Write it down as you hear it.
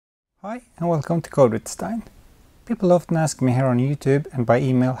Hi and welcome to Code with Stein. People often ask me here on YouTube and by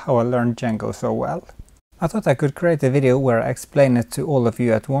email how I learned Django so well. I thought I could create a video where I explain it to all of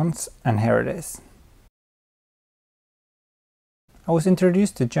you at once, and here it is. I was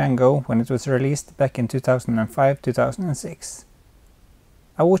introduced to Django when it was released back in 2005-2006.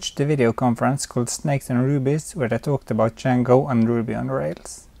 I watched the video conference called Snakes and Rubies where they talked about Django and Ruby on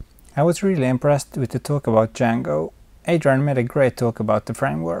Rails. I was really impressed with the talk about Django. Adrian made a great talk about the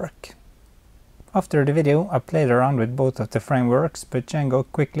framework. After the video I played around with both of the frameworks, but Django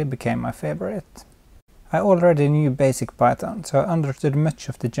quickly became my favorite. I already knew basic Python, so I understood much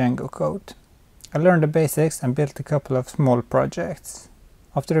of the Django code. I learned the basics and built a couple of small projects.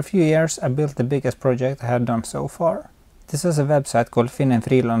 After a few years I built the biggest project I had done so far. This was a website called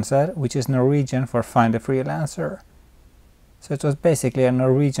FinnFido, which is Norwegian for Find a Freelancer. So it was basically a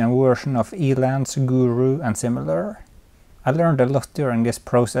Norwegian version of Elance, Guru and similar. I learned a lot during this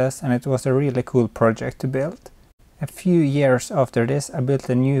process and it was a really cool project to build. A few years after this I built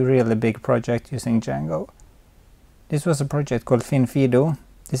a new really big project using Django. This was a project called FinnFido.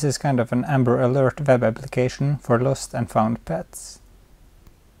 This is kind of an Amber Alert web application for lost and found pets.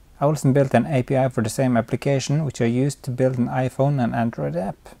 I also built an API for the same application which I used to build an iPhone and Android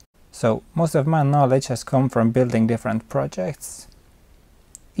app. So most of my knowledge has come from building different projects.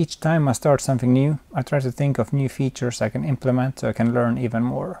 Each time I start something new, I try to think of new features I can implement so I can learn even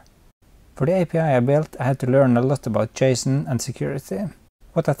more. For the API I built, I had to learn a lot about JSON and security.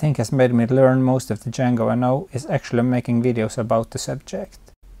 What I think has made me learn most of the Django I know is actually making videos about the subject.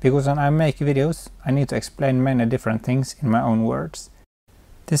 Because when I make videos, I need to explain many different things in my own words.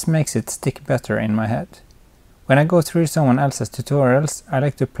 This makes it stick better in my head. When I go through someone else's tutorials, I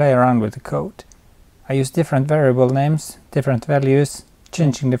like to play around with the code. I use different variable names, different values,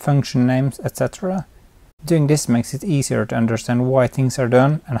 changing the function names, etc. Doing this makes it easier to understand why things are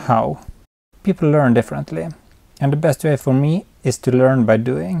done and how. People learn differently, and the best way for me is to learn by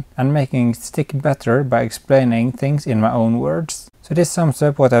doing and making it stick better by explaining things in my own words. So this sums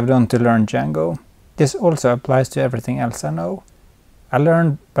up what I've done to learn Django. This also applies to everything else I know. I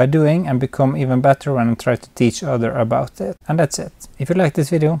learn by doing and become even better when I try to teach others about it. And that's it. If you like this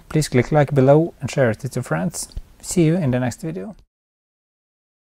video, please click like below and share it with your friends. See you in the next video.